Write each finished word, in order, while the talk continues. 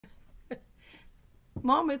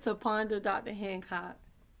Moment to ponder, Dr. Hancock.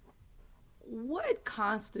 What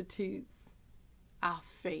constitutes our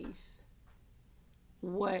faith?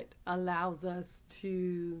 What allows us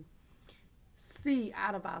to see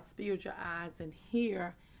out of our spiritual eyes and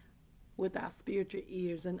hear with our spiritual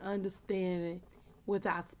ears and understand with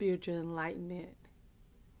our spiritual enlightenment?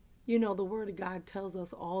 You know, the Word of God tells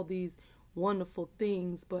us all these wonderful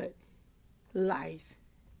things, but life.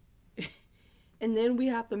 And then we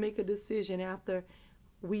have to make a decision after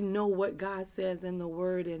we know what God says in the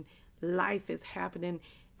Word and life is happening.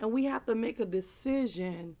 And we have to make a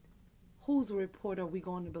decision, whose report are we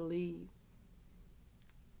going to believe?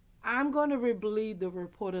 I'm going to believe the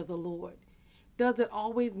report of the Lord. Does it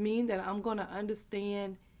always mean that I'm going to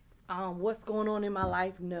understand what's going on in my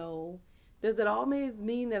life? No. Does it always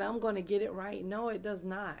mean that I'm going to get it right? No, it does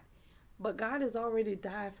not. But God has already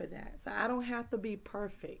died for that. So I don't have to be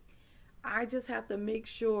perfect. I just have to make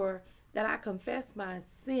sure that I confess my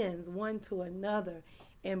sins one to another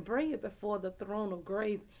and bring it before the throne of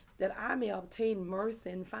grace that I may obtain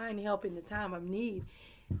mercy and find help in the time of need.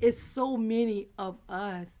 It's so many of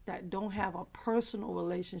us that don't have a personal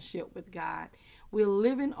relationship with God. We're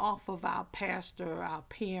living off of our pastor, our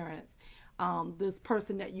parents, this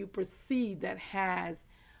person that you perceive that has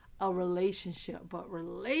a relationship. But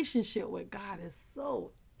relationship with God is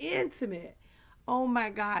so intimate. Oh my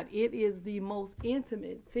God, it is the most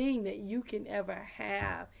intimate thing that you can ever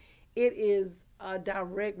have. It is a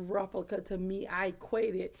direct replica to me. I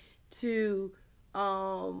equate it to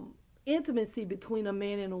intimacy between a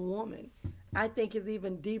man and a woman. I think is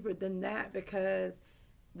even deeper than that because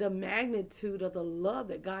the magnitude of the love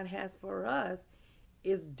that God has for us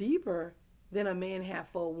is deeper than a man have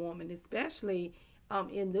for a woman, especially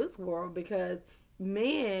in this world because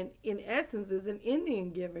man, in essence, is an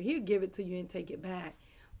Indian giver. He'll give it to you and take it back.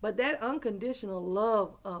 But that unconditional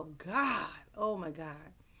love of God, oh my God,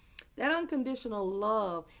 that unconditional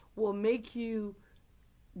love will make you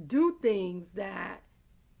do things that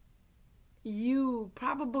you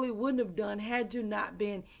probably wouldn't have done had you not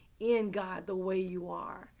been in God the way you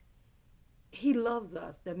are. He loves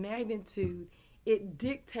us. The magnitude, it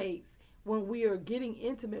dictates when we are getting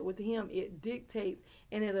intimate with Him, it dictates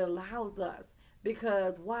and it allows us.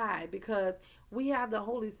 Because why? Because we have the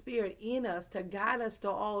Holy Spirit in us to guide us to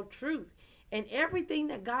all truth. And everything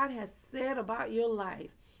that God has said about your life,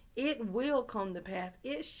 it will come to pass.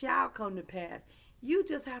 It shall come to pass. You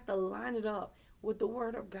just have to line it up with the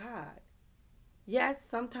Word of God. Yes,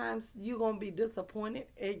 sometimes you're going to be disappointed.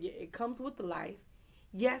 It comes with life.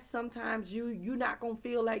 Yes, sometimes you're not going to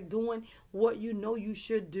feel like doing what you know you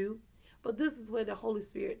should do. But this is where the Holy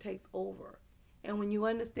Spirit takes over. And when you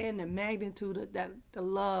understand the magnitude of that, the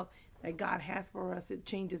love that God has for us, it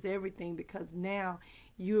changes everything because now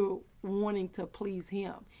you're wanting to please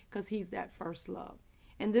Him because He's that first love.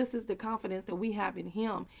 And this is the confidence that we have in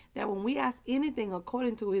Him, that when we ask anything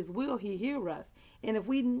according to His will, He hears us. And if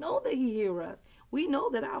we know that He hears us, we know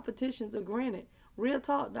that our petitions are granted. Real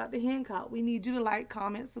talk, Dr. Hancock, we need you to like,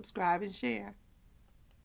 comment, subscribe, and share.